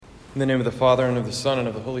In the name of the Father, and of the Son, and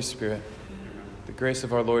of the Holy Spirit. The grace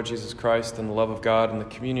of our Lord Jesus Christ, and the love of God, and the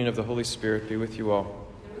communion of the Holy Spirit be with you all.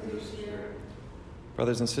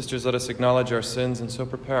 Brothers and sisters, let us acknowledge our sins and so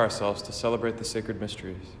prepare ourselves to celebrate the sacred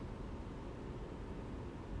mysteries.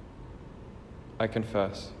 I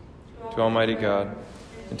confess to Almighty God,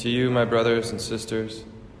 and to you, my brothers and sisters,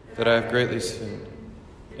 that I have greatly sinned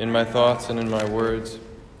in my thoughts and in my words,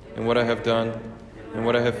 in what I have done and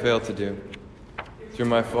what I have failed to do. Through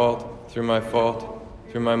my fault, through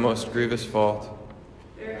my most grievous fault.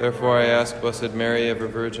 Therefore I ask Blessed Mary, ever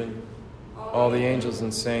Virgin, all the angels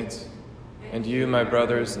and saints, and you, my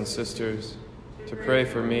brothers and sisters, to pray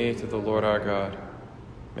for me to the Lord our God.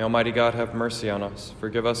 May Almighty God have mercy on us,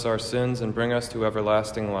 forgive us our sins, and bring us to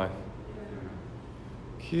everlasting life.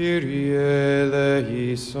 Kyrie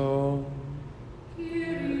eleison.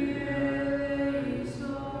 Kyrie eleison.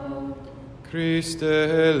 Christe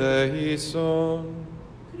eleison.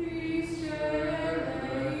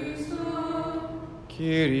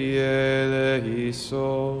 Kyrie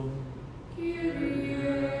eleison. Kyrie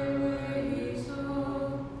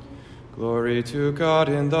eleison. Glory to God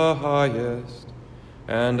in the highest,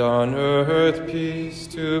 and on earth peace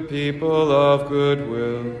to people of good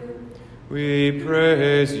will. We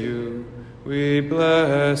praise you, we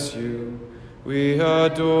bless you, we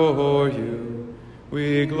adore you,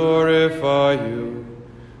 we glorify you,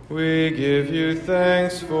 we give you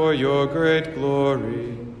thanks for your great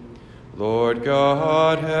glory. Lord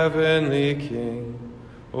God, heavenly King,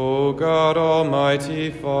 O God,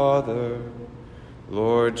 almighty Father,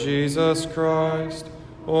 Lord Jesus Christ,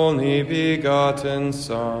 only begotten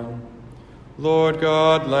Son, Lord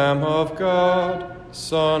God, Lamb of God,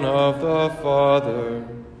 Son of the Father,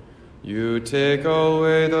 you take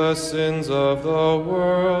away the sins of the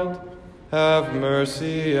world, have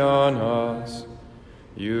mercy on us.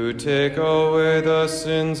 You take away the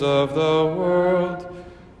sins of the world,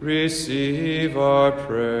 receive our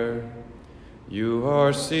prayer. You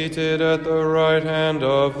are seated at the right hand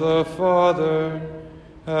of the Father.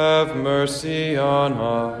 Have mercy on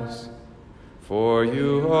us. For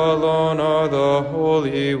you alone are the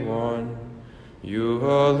Holy One. You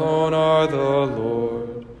alone are the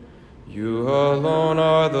Lord. You alone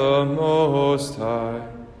are the Most High.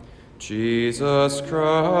 Jesus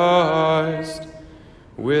Christ,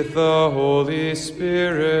 with the Holy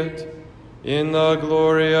Spirit, in the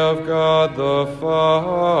glory of God the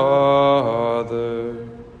Father.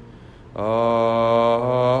 Amen.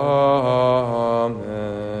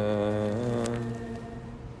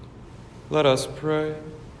 Let us pray.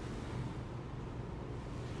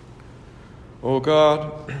 O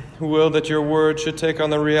God, who willed that your word should take on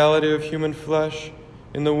the reality of human flesh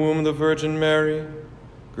in the womb of the Virgin Mary,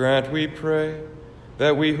 grant, we pray,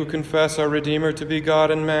 that we who confess our Redeemer to be God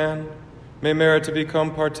and man may merit to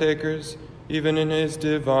become partakers even in his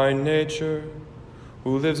divine nature,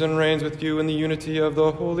 who lives and reigns with you in the unity of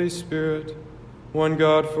the Holy Spirit, one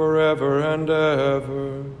God forever and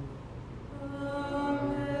ever.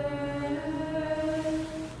 Amen.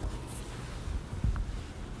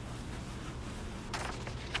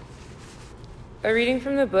 A reading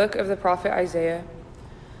from the book of the prophet Isaiah.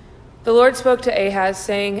 The Lord spoke to Ahaz,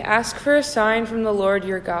 saying, "Ask for a sign from the Lord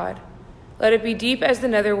your God. Let it be deep as the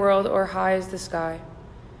netherworld or high as the sky."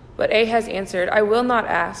 But Ahaz answered, "I will not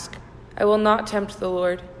ask. I will not tempt the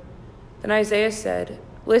Lord." Then Isaiah said,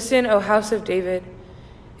 "Listen, O house of David.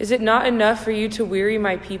 Is it not enough for you to weary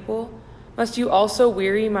my people? Must you also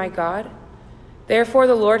weary my God? Therefore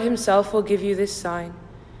the Lord himself will give you this sign.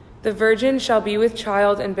 The virgin shall be with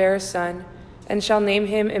child and bear a son, and shall name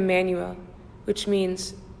him Emmanuel, which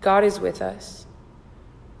means God is with us."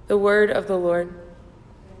 The word of the Lord.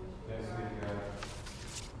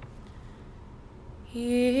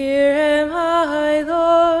 Here am I,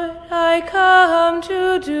 Lord, I come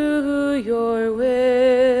to do your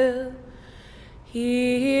will.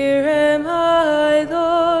 Here am I,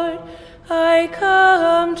 Lord, I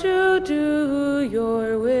come to do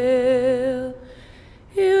your will.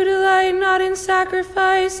 You delight not in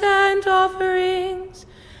sacrifice and offerings,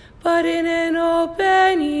 but in an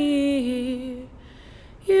open ear.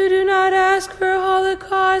 You do not ask for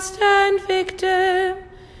holocaust and victim.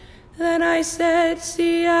 Then I said,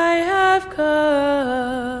 "See, I have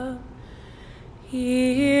come."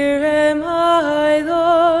 Here am I,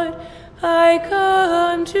 Lord, I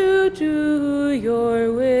come to do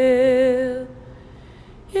your will.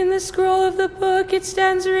 In the scroll of the book it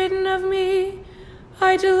stands written of me,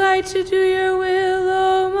 I delight to do your will,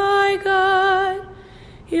 O my God.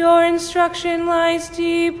 Your instruction lies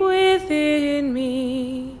deep within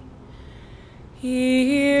me.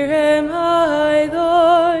 Here am I,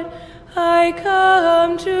 Lord, I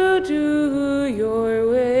come to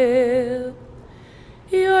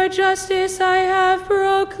justice I have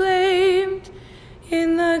proclaimed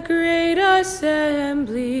in the great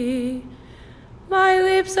assembly. My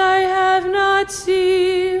lips I have not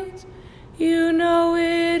sealed, you know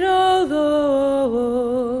it, O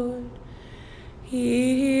Lord.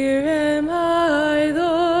 Here am I,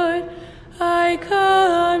 Lord, I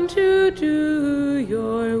come to do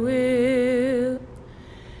your will.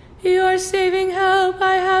 Your saving help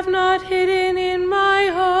I have not hidden in my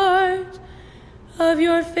heart. Of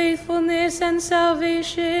your faithfulness and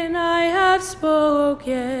salvation I have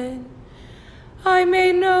spoken. I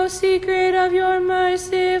made no secret of your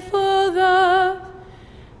merciful love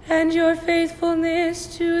and your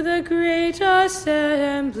faithfulness to the great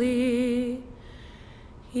assembly.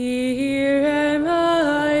 Here am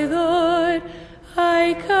I, Lord,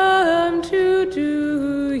 I come to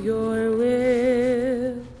do your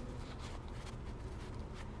will.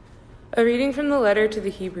 A reading from the letter to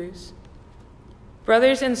the Hebrews.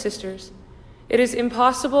 Brothers and sisters, it is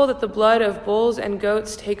impossible that the blood of bulls and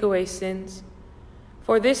goats take away sins.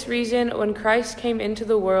 For this reason, when Christ came into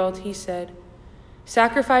the world, he said,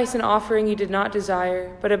 "Sacrifice and offering you did not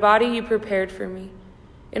desire, but a body you prepared for me.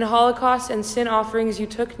 In holocausts and sin offerings you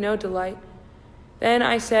took no delight. Then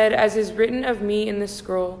I said, as is written of me in the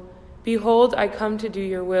scroll, Behold, I come to do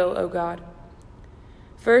your will, O God."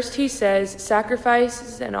 First he says,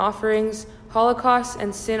 sacrifices and offerings, holocausts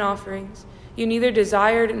and sin offerings, you neither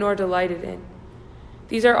desired nor delighted in.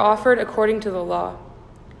 These are offered according to the law.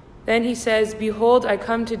 Then he says, Behold, I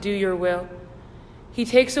come to do your will. He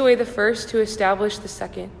takes away the first to establish the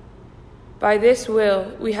second. By this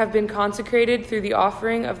will we have been consecrated through the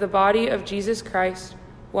offering of the body of Jesus Christ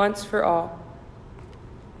once for all.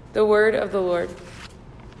 The word of the Lord.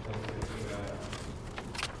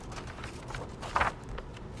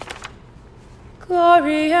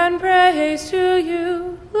 Glory and praise to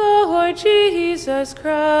you, Lord Jesus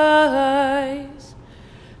Christ.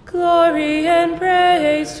 Glory and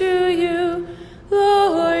praise to you,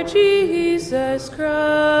 Lord Jesus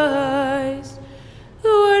Christ. The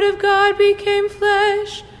Word of God became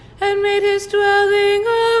flesh and made his dwelling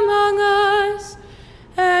among us,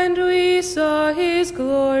 and we saw his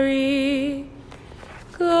glory.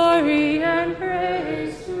 Glory and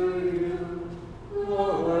praise to you,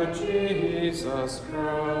 Lord Jesus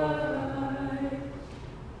Christ.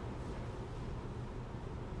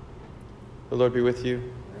 The Lord be with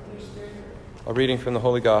you. A reading from the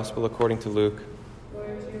Holy Gospel according to Luke.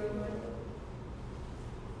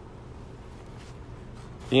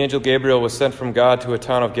 The angel Gabriel was sent from God to a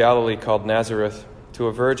town of Galilee called Nazareth, to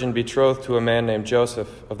a virgin betrothed to a man named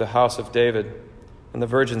Joseph of the house of David, and the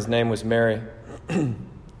virgin's name was Mary. And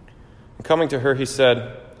coming to her, he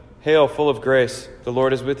said, "Hail, full of grace, the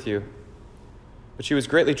Lord is with you." But she was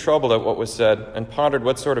greatly troubled at what was said, and pondered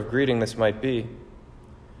what sort of greeting this might be.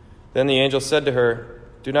 Then the angel said to her,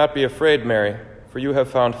 "Do not be afraid, Mary, for you have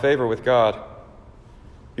found favor with God.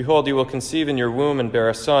 Behold, you will conceive in your womb and bear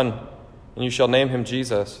a son, and you shall name him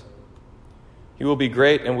Jesus. He will be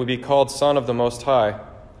great and will be called Son of the Most High,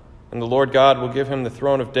 and the Lord God will give him the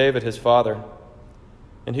throne of David his father.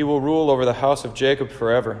 And he will rule over the house of Jacob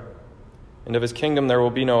forever, and of his kingdom there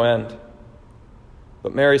will be no end."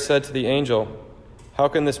 But Mary said to the angel, "How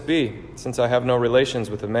can this be, since I have no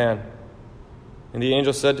relations with a man?" And the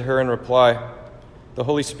angel said to her in reply, "The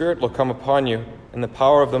Holy Spirit will come upon you, and the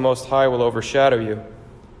power of the Most High will overshadow you.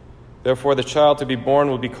 Therefore the child to be born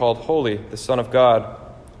will be called Holy, the Son of God.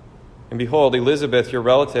 And behold, Elizabeth, your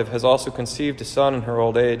relative, has also conceived a son in her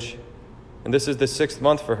old age. And this is the 6th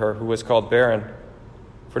month for her, who was called barren.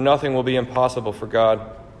 For nothing will be impossible for God."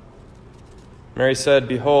 Mary said,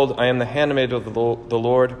 "Behold, I am the handmaid of the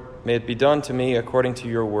Lord. May it be done to me according to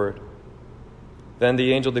your word." Then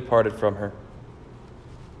the angel departed from her.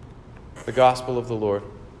 The Gospel of the Lord.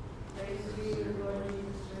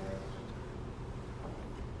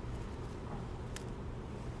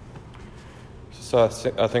 Saw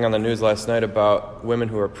a thing on the news last night about women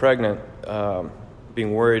who are pregnant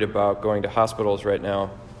being worried about going to hospitals right now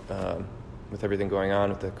with everything going on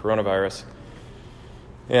with the coronavirus.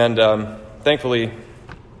 And thankfully,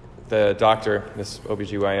 the doctor, this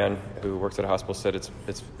OBGYN who works at a hospital, said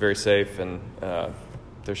it's very safe and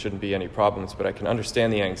there shouldn't be any problems. But I can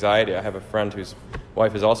understand the anxiety. I have a friend whose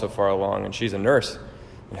wife is also far along, and she's a nurse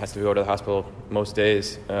and has to go to the hospital most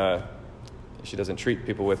days. She doesn't treat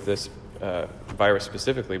people with this virus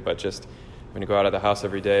specifically, but just when you go out of the house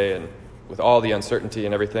every day and with all the uncertainty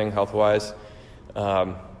and everything health-wise,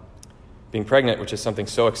 being pregnant, which is something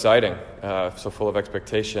so exciting, so full of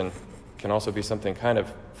expectation, can also be something kind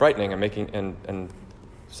of frightening and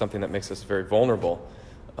something that makes us very vulnerable.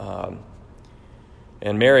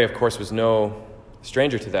 And Mary, of course, was no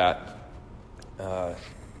stranger to that,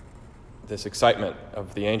 this excitement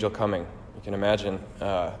of the angel coming. You can imagine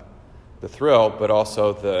the thrill, but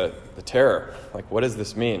also the terror. Like, what does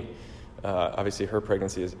this mean? Obviously, her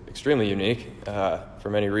pregnancy is extremely unique for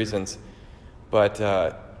many reasons, but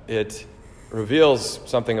it reveals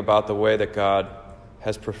something about the way that God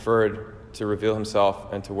has preferred to reveal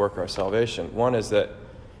himself and to work our salvation. One is that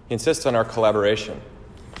he insists on our collaboration.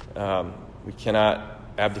 We cannot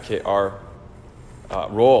abdicate our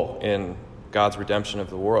role in God's redemption of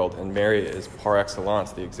the world, and Mary is par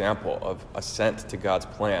excellence the example of assent to God's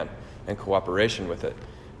plan and cooperation with it.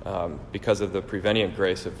 Because of the prevenient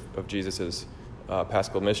grace of Jesus'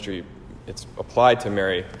 paschal mystery, it's applied to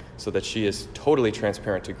Mary so that she is totally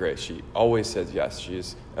transparent to grace. She always says yes. She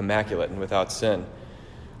is immaculate and without sin.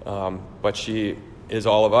 But she is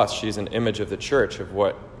all of us. She's an image of the church, of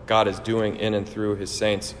what God is doing in and through his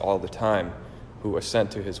saints all the time, who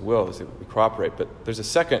assent to his will as we cooperate. But there's a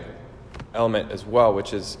second element as well,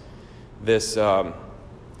 which is this upside-down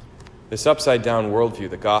worldview,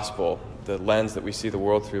 the gospel, the lens that we see the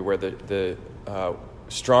world through, where the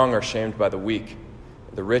strong are shamed by the weak,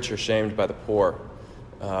 the rich are shamed by the poor,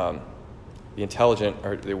 the intelligent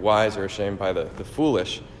or the wise are shamed by the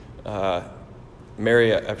foolish.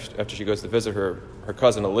 Mary, after she goes to visit her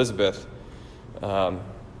cousin Elizabeth,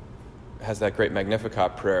 has that great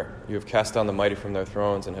Magnificat prayer. You have cast down the mighty from their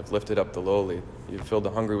thrones and have lifted up the lowly. You have filled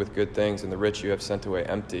the hungry with good things, and the rich you have sent away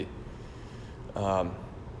empty.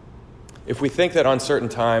 If we think that uncertain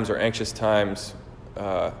times or anxious times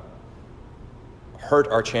hurt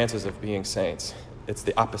our chances of being saints, it's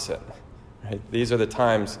the opposite. Right? These are the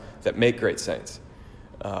times that make great saints.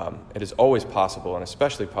 It is always possible, and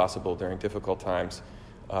especially possible during difficult times,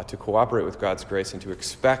 to cooperate with God's grace and to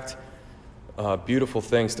expect beautiful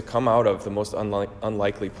things to come out of the most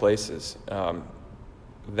unlikely places.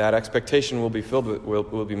 That expectation will be filled with,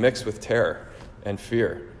 will be mixed with terror and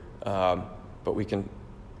fear. But we can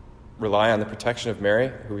rely on the protection of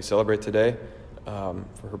Mary, who we celebrate today,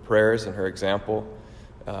 for her prayers and her example,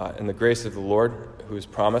 and the grace of the Lord, who is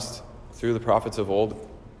promised through the prophets of old.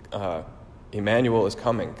 Emmanuel is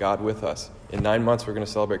coming, God with us. In 9 months, we're going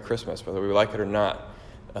to celebrate Christmas, whether we like it or not.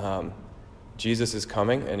 Jesus is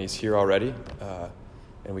coming, and he's here already,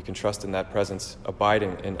 and we can trust in that presence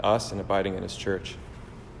abiding in us and abiding in his church.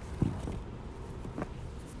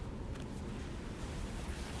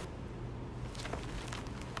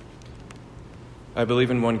 I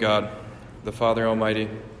believe in one God, the Father Almighty,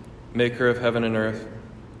 maker of heaven and earth,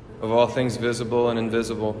 of all things visible and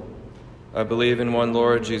invisible. I believe in one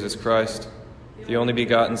Lord Jesus Christ, the only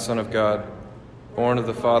begotten Son of God, born of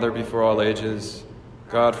the Father before all ages,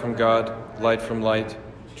 God from God, light from light,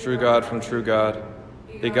 true God from true God,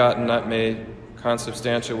 begotten, not made,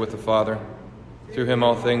 consubstantial with the Father. Through him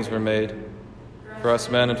all things were made. For us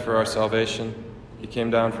men and for our salvation, he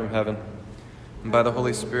came down from heaven, and by the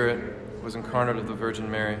Holy Spirit was incarnate of the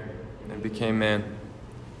Virgin Mary, and became man.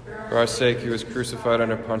 For our sake he was crucified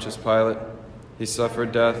under Pontius Pilate. He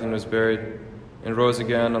suffered death and was buried, and rose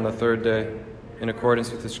again on the third day, in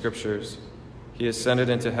accordance with the Scriptures. He ascended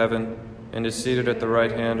into heaven, and is seated at the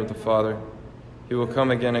right hand of the Father. He will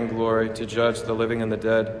come again in glory to judge the living and the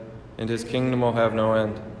dead, and his kingdom will have no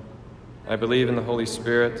end. I believe in the Holy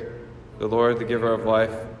Spirit, the Lord, the giver of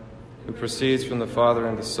life, who proceeds from the Father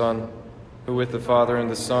and the Son, who with the Father and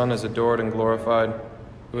the Son is adored and glorified,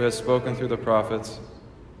 who has spoken through the prophets.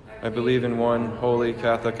 I believe in one holy,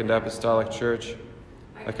 Catholic, and Apostolic Church.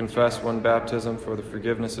 I confess one baptism for the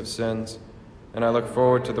forgiveness of sins, and I look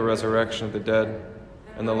forward to the resurrection of the dead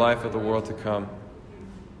and the life of the world to come.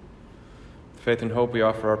 With faith and hope we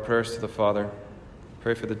offer our prayers to the Father.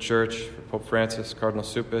 Pray for the Church, for Pope Francis, Cardinal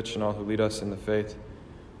Cupich, and all who lead us in the faith,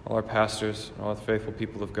 all our pastors, and all the faithful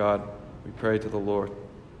people of God. We pray to the Lord.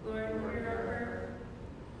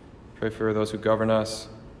 Pray for those who govern us.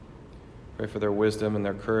 Pray for their wisdom and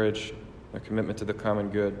their courage, their commitment to the common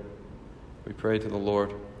good. We pray to the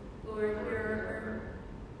Lord.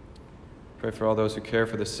 Pray for all those who care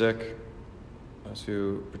for the sick, those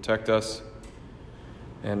who protect us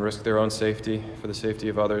and risk their own safety for the safety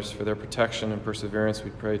of others. For their protection and perseverance, we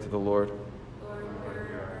pray to the Lord.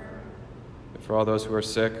 For all those who are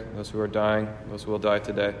sick, those who are dying, those who will die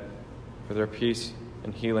today, for their peace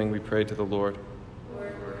and healing, we pray to the Lord.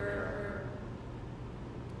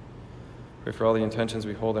 Pray for all the intentions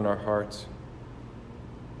we hold in our hearts.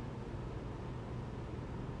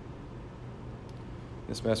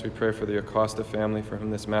 This Mass we pray for the Acosta family, for whom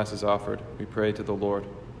this Mass is offered. We pray to the Lord.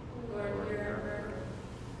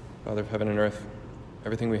 Father of heaven and earth,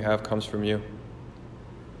 everything we have comes from you.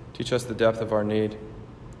 Teach us the depth of our need.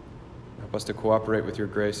 Help us to cooperate with your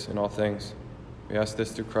grace in all things. We ask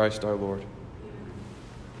this through Christ our Lord.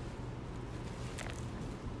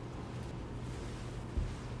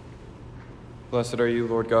 Blessed are you,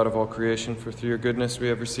 Lord God of all creation, for through your goodness we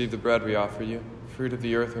have received the bread we offer you, fruit of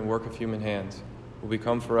the earth and work of human hands, will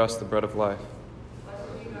become for us the bread of life.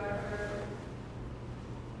 Blessed be God forever.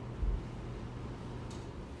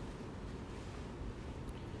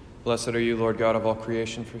 Blessed are you, Lord God of all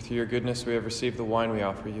creation, for through your goodness we have received the wine we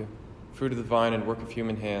offer you, fruit of the vine and work of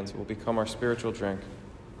human hands, will become our spiritual drink.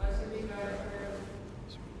 Blessed be God forever.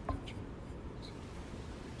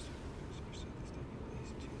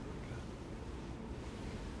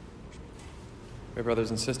 Pray, brothers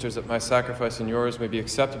and sisters, that my sacrifice and yours may be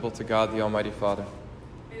acceptable to God, the Almighty Father.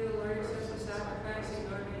 May the Lord accept the sacrifice in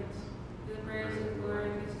our hands, for the praise and glory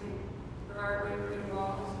of his name, for our good and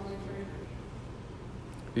all his holy church.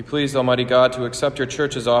 Be pleased, Almighty God, to accept your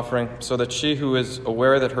church's offering, so that she who is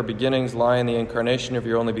aware that her beginnings lie in the incarnation of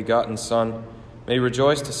your only begotten Son may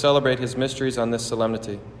rejoice to celebrate his mysteries on this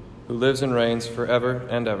solemnity, who lives and reigns forever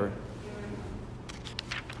and ever.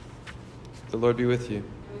 The Lord be with you.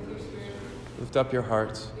 And with your spirit, Lift up your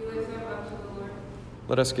hearts. we lift them up to the Lord.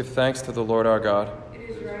 Let us give thanks to the Lord our God. It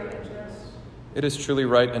is right and just. It is truly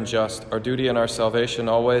right and just, our duty and our salvation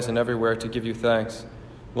always and everywhere to give you thanks,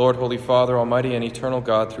 Lord, Holy Father, Almighty and eternal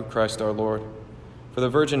God, through Christ our Lord. For the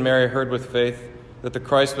Virgin Mary heard with faith that the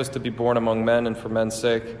Christ was to be born among men and for men's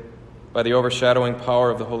sake, by the overshadowing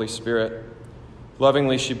power of the Holy Spirit.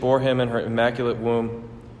 Lovingly she bore him in her immaculate womb,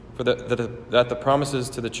 for that the promises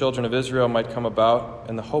to the children of Israel might come about,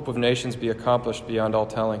 and the hope of nations be accomplished beyond all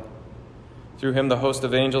telling. Through him the host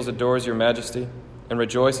of angels adores your majesty, and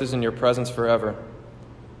rejoices in your presence forever.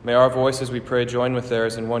 May our voices, we pray, join with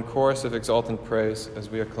theirs in one chorus of exultant praise as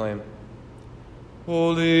we acclaim.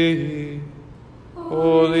 Holy,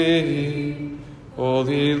 holy,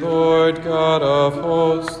 holy Lord God of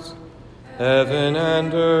hosts, heaven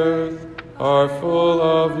and earth are full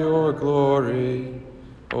of your glory.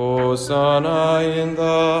 Hosanna in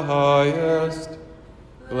the highest.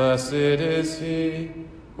 Blessed is he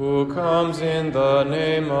who comes in the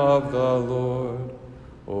name of the Lord.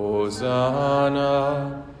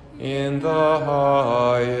 Hosanna in the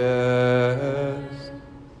highest.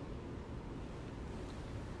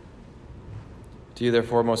 To you,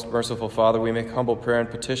 therefore, most merciful Father, we make humble prayer and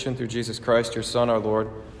petition through Jesus Christ, your Son, our Lord,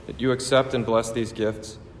 that you accept and bless these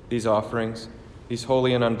gifts, these offerings, these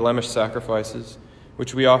holy and unblemished sacrifices,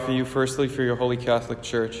 which we offer you firstly for your holy Catholic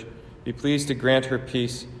Church. Be pleased to grant her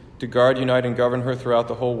peace, to guard, unite, and govern her throughout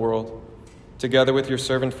the whole world. Together with your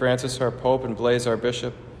servant Francis, our Pope, and Blaise, our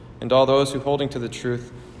Bishop, and all those who, holding to the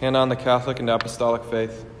truth, hand on the Catholic and Apostolic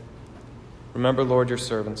faith. Remember, Lord, your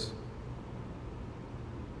servants,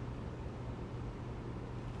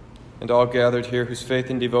 and all gathered here whose faith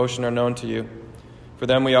and devotion are known to you. For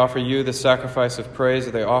them we offer you the sacrifice of praise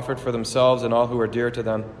that they offered for themselves and all who are dear to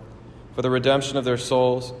them, for the redemption of their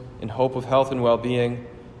souls, in hope of health and well-being,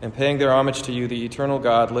 and paying their homage to you, the eternal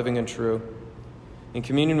God, living and true. In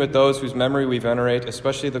communion with those whose memory we venerate,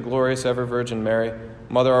 especially the glorious ever-Virgin Mary,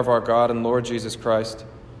 Mother of our God and Lord Jesus Christ,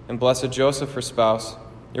 and blessed Joseph, her spouse,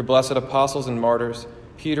 your blessed apostles and martyrs,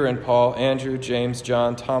 Peter and Paul, Andrew, James,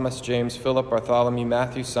 John, Thomas, James, Philip, Bartholomew,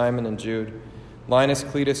 Matthew, Simon, and Jude, Linus,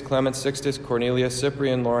 Cletus, Clement, Sixtus, Cornelius,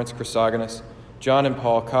 Cyprian, Lawrence, Chrysogonus, John and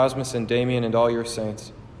Paul, Cosmas and Damian, and all your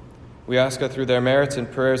saints. We ask that through their merits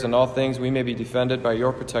and prayers in all things we may be defended by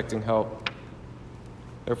your protecting help.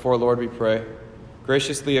 Therefore, Lord, we pray,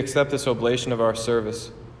 graciously accept this oblation of our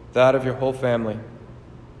service, that of your whole family.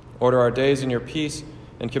 Order our days in your peace,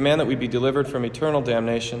 and command that we be delivered from eternal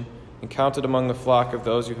damnation and counted among the flock of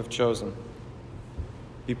those you have chosen.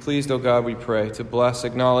 Be pleased, O God, we pray, to bless,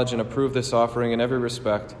 acknowledge, and approve this offering in every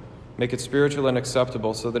respect. Make it spiritual and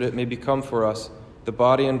acceptable, so that it may become for us the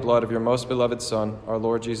body and blood of your most beloved Son, our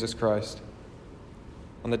Lord Jesus Christ.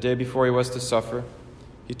 On the day before he was to suffer,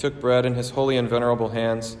 he took bread in his holy and venerable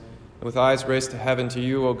hands, and with eyes raised to heaven to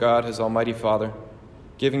you, O God, his almighty Father,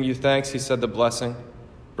 giving you thanks, he said the blessing,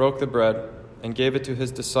 broke the bread, and gave it to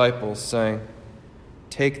his disciples, saying,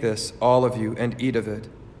 "Take this, all of you, and eat of it,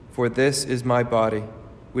 for this is my body,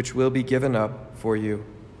 which will be given up for you."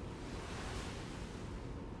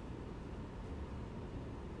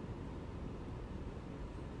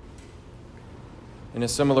 In a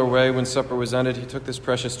similar way, when supper was ended, he took this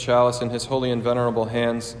precious chalice in his holy and venerable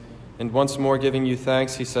hands, and once more giving you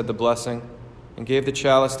thanks, he said the blessing, and gave the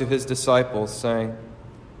chalice to his disciples, saying,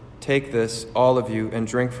 "Take this, all of you, and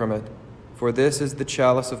drink from it, for this is the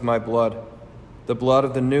chalice of my blood, the blood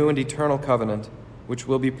of the new and eternal covenant, which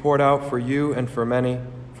will be poured out for you and for many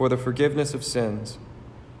for the forgiveness of sins.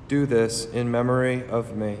 Do this in memory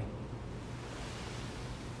of me."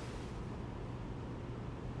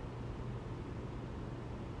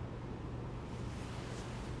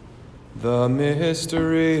 The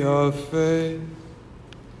mystery of faith.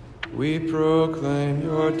 We proclaim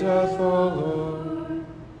your death, O Lord,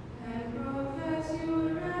 and profess your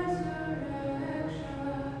resurrection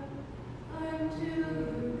until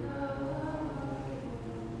you come.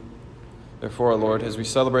 Therefore, O Lord, as we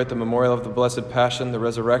celebrate the memorial of the blessed Passion, the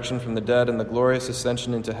resurrection from the dead, and the glorious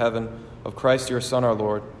ascension into heaven of Christ your Son, our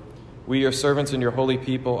Lord, we, your servants and your holy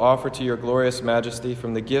people, offer to your glorious majesty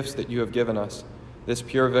from the gifts that you have given us, this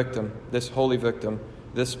pure victim, this holy victim,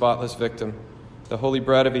 this spotless victim, the holy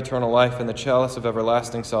bread of eternal life and the chalice of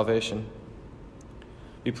everlasting salvation.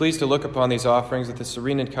 Be pleased to look upon these offerings with a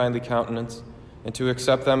serene and kindly countenance, and to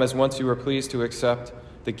accept them as once you were pleased to accept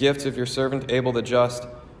the gifts of your servant Abel the just,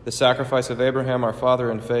 the sacrifice of Abraham our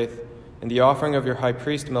father in faith, and the offering of your high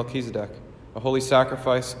priest Melchizedek, a holy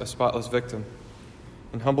sacrifice, a spotless victim.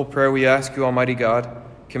 In humble prayer we ask you, Almighty God,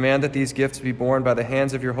 command that these gifts be borne by the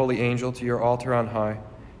hands of your holy angel to your altar on high,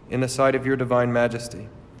 in the sight of your divine majesty,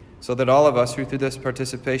 so that all of us who through this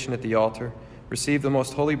participation at the altar receive the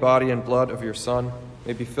most holy body and blood of your Son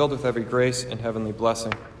may be filled with every grace and heavenly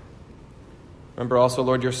blessing. Remember also,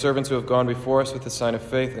 Lord, your servants who have gone before us with the sign of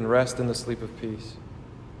faith and rest in the sleep of peace.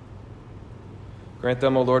 Grant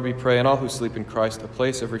them, O Lord, we pray, and all who sleep in Christ, a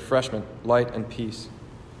place of refreshment, light, and peace.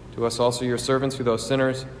 To us also, your servants, who though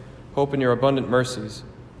sinners, hope in your abundant mercies,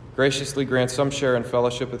 graciously grant some share in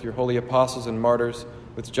fellowship with your holy apostles and martyrs,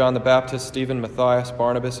 with John the Baptist, Stephen, Matthias,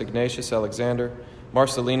 Barnabas, Ignatius, Alexander,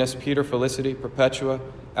 Marcellinus, Peter, Felicity, Perpetua,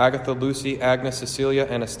 Agatha, Lucy, Agnes, Cecilia,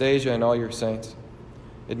 Anastasia, and all your saints.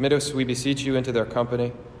 Admit us, we beseech you, into their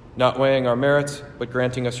company, not weighing our merits, but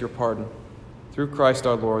granting us your pardon. Through Christ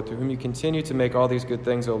our Lord, through whom you continue to make all these good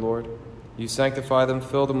things, O Lord, you sanctify them,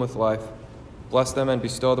 fill them with life, bless them, and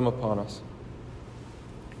bestow them upon us.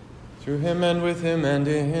 Through him and with him and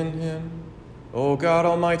in him, O God,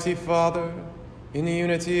 Almighty Father, in the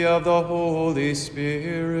unity of the Holy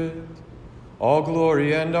Spirit, all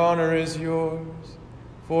glory and honor is yours,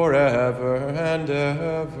 forever and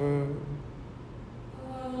ever.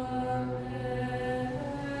 Amen.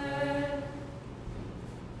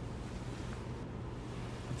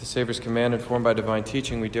 At the Savior's command, informed by divine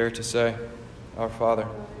teaching, we dare to say, Our Father,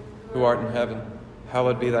 who art in heaven,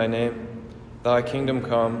 hallowed be thy name. Thy kingdom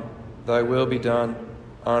come, thy will be done,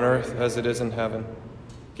 on earth as it is in heaven.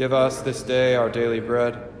 Give us this day our daily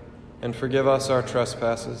bread, and forgive us our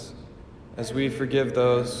trespasses, as we forgive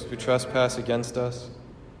those who trespass against us.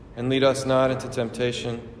 And lead us not into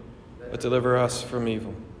temptation, but deliver us from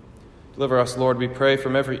evil. Deliver us, Lord, we pray,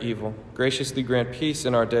 from every evil. Graciously grant peace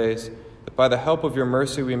in our days, that by the help of your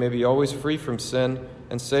mercy we may be always free from sin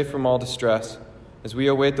and safe from all distress, as we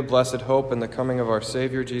await the blessed hope and the coming of our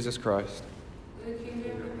Savior, Jesus Christ. The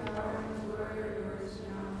kingdom, the power, and the glory are yours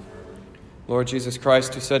now and forever. Lord Jesus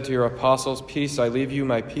Christ, who said to your apostles, Peace I leave you,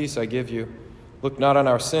 my peace I give you, look not on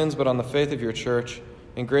our sins, but on the faith of your church,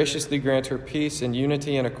 and graciously grant her peace and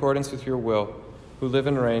unity in accordance with your will, who live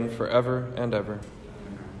and reign forever and ever.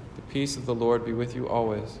 The peace of the Lord be with you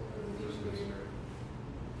always.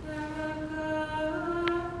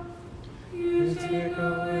 You take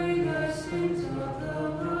away the sins of the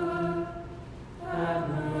world. Have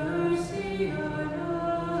mercy on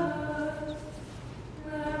us.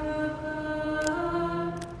 Lamb of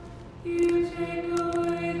God, you take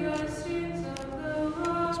away the sins of the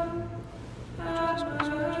world. Have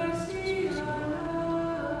mercy on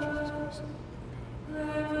us.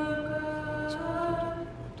 Lamb of God,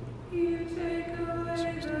 you take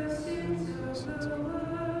away the sins of the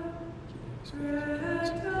world.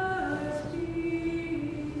 Grant us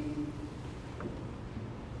peace.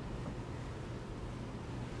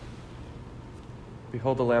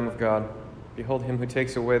 Behold the Lamb of God. Behold him who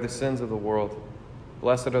takes away the sins of the world.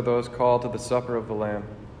 Blessed are those called to the supper of the Lamb.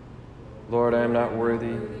 Lord, I am not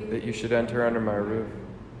worthy that you should enter under my roof,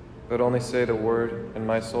 but only say the word, and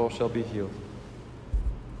my soul shall be healed.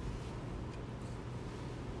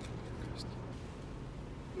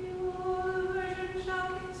 Behold, the virgin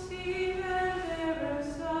shall conceive and bear a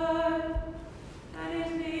son, and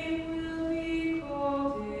his name will be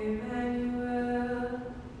called Emmanuel.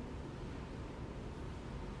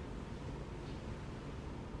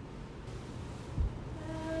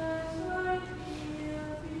 As I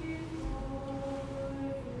kneel before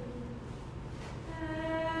you,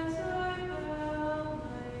 as I bow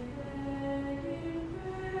my head,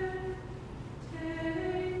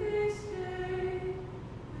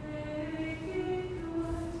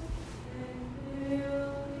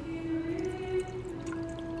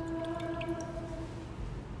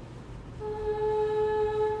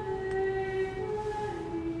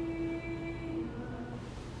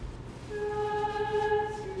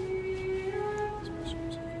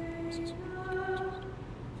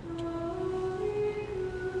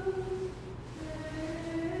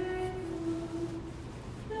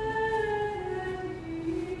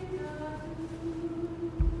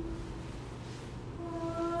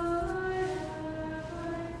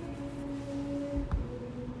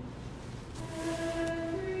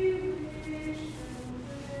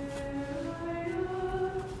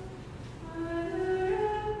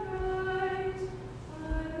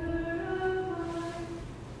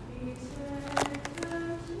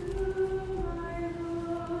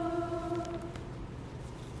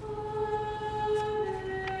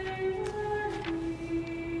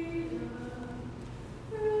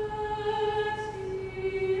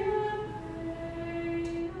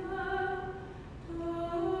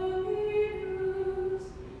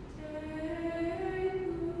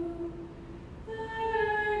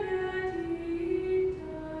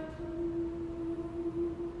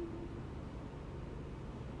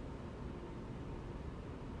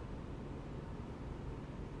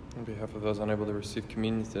 those unable to receive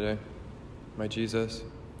communion today. My Jesus,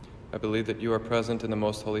 I believe that you are present in the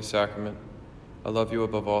most holy sacrament. I love you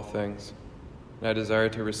above all things, and I desire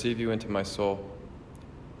to receive you into my soul.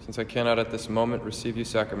 Since I cannot at this moment receive you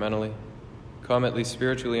sacramentally, come at least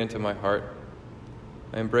spiritually into my heart.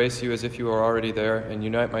 I embrace you as if you are already there and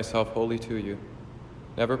unite myself wholly to you.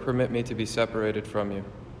 Never permit me to be separated from you.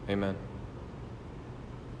 Amen.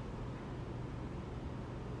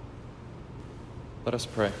 Let us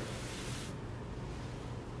pray.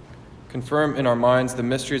 Confirm in our minds the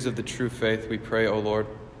mysteries of the true faith, we pray, O Lord,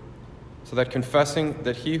 so that confessing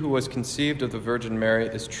that he who was conceived of the Virgin Mary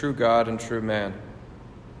is true God and true man,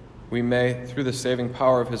 we may, through the saving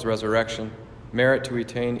power of his resurrection, merit to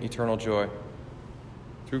attain eternal joy.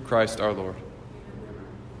 Through Christ our Lord.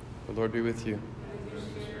 The Lord be with you.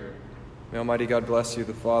 May Almighty God bless you,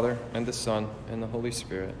 the Father, and the Son, and the Holy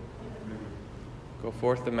Spirit. Go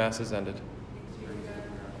forth, the Mass is ended.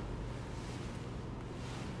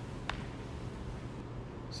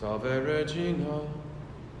 Salve Regina,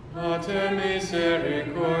 Mater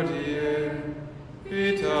misericordiae,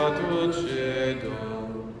 vita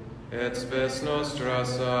dulcedo, et spes nostra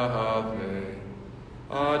salve.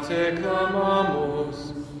 A te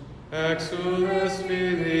clamamus, exules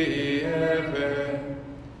filii Eve,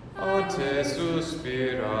 a te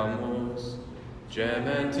suspiramus,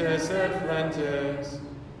 gementes et flentes,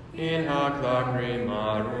 in hac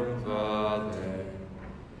lacrimarum vale.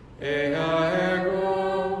 Ea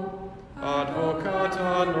ergo,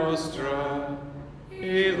 advocata nostra,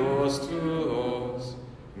 illos tuos,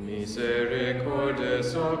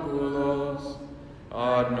 misericordes oculos,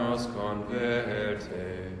 ad nos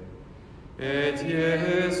converte. Et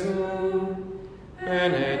Iesum,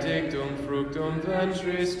 benedictum fructum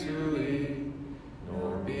ventris tui,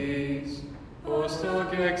 nobis, post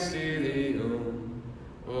hoc exilium,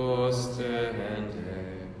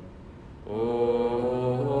 ostende. O